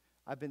series.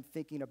 I've been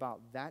thinking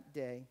about that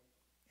day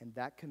and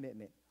that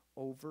commitment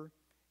over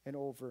and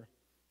over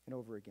and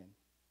over again.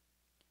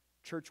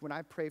 Church, when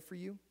I pray for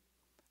you,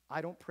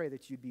 I don't pray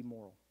that you'd be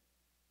moral.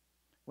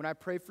 When I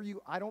pray for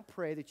you, I don't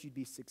pray that you'd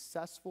be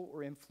successful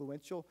or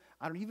influential.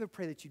 I don't even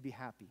pray that you'd be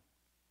happy.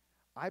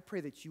 I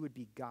pray that you would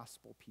be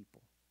gospel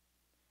people.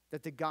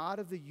 That the God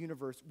of the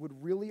universe would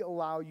really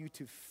allow you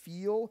to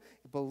feel,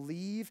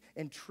 believe,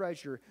 and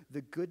treasure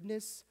the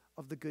goodness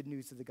of the good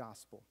news of the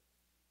gospel.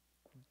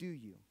 Do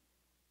you?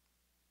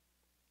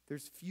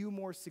 There's few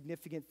more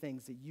significant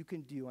things that you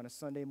can do on a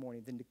Sunday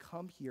morning than to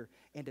come here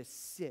and to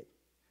sit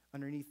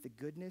underneath the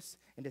goodness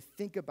and to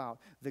think about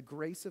the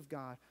grace of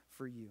God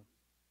for you.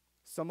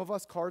 Some of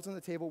us, cards on the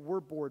table,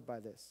 we're bored by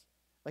this.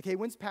 Like, hey,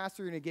 when's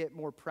Pastor going to get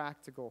more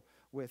practical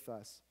with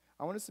us?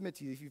 I want to submit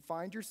to you, if you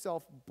find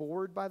yourself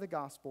bored by the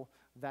gospel,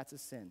 that's a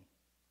sin.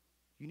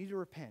 You need to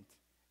repent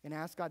and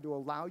ask God to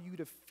allow you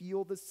to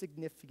feel the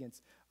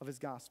significance of his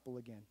gospel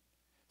again.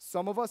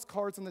 Some of us,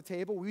 cards on the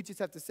table, we just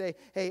have to say,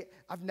 hey,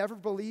 I've never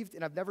believed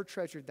and I've never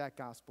treasured that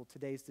gospel.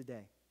 Today's the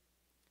day.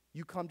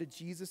 You come to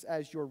Jesus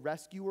as your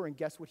rescuer, and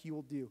guess what he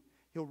will do?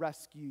 He'll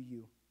rescue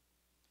you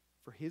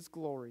for his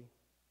glory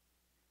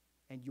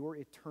and your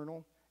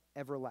eternal,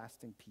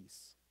 everlasting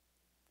peace.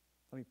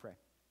 Let me pray.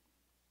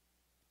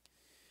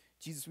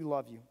 Jesus, we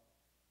love you.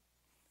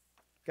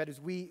 God,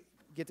 as we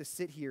get to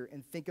sit here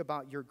and think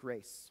about your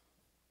grace,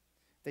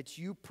 that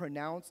you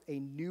pronounce a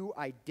new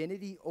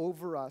identity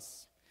over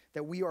us,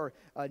 that we are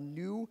a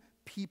new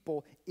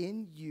people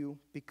in you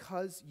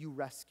because you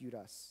rescued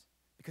us,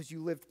 because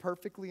you lived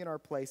perfectly in our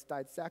place,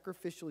 died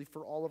sacrificially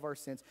for all of our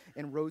sins,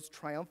 and rose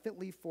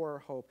triumphantly for our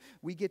hope.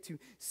 We get to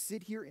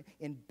sit here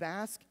and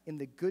bask in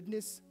the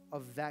goodness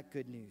of that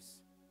good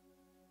news.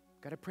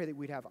 God, I pray that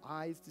we'd have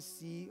eyes to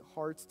see,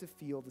 hearts to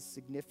feel the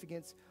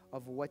significance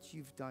of what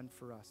you've done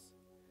for us.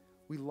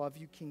 We love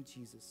you, King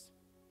Jesus.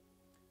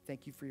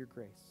 Thank you for your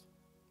grace.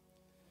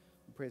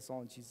 We pray this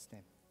all in Jesus'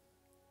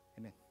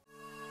 name.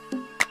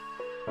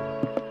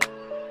 Amen.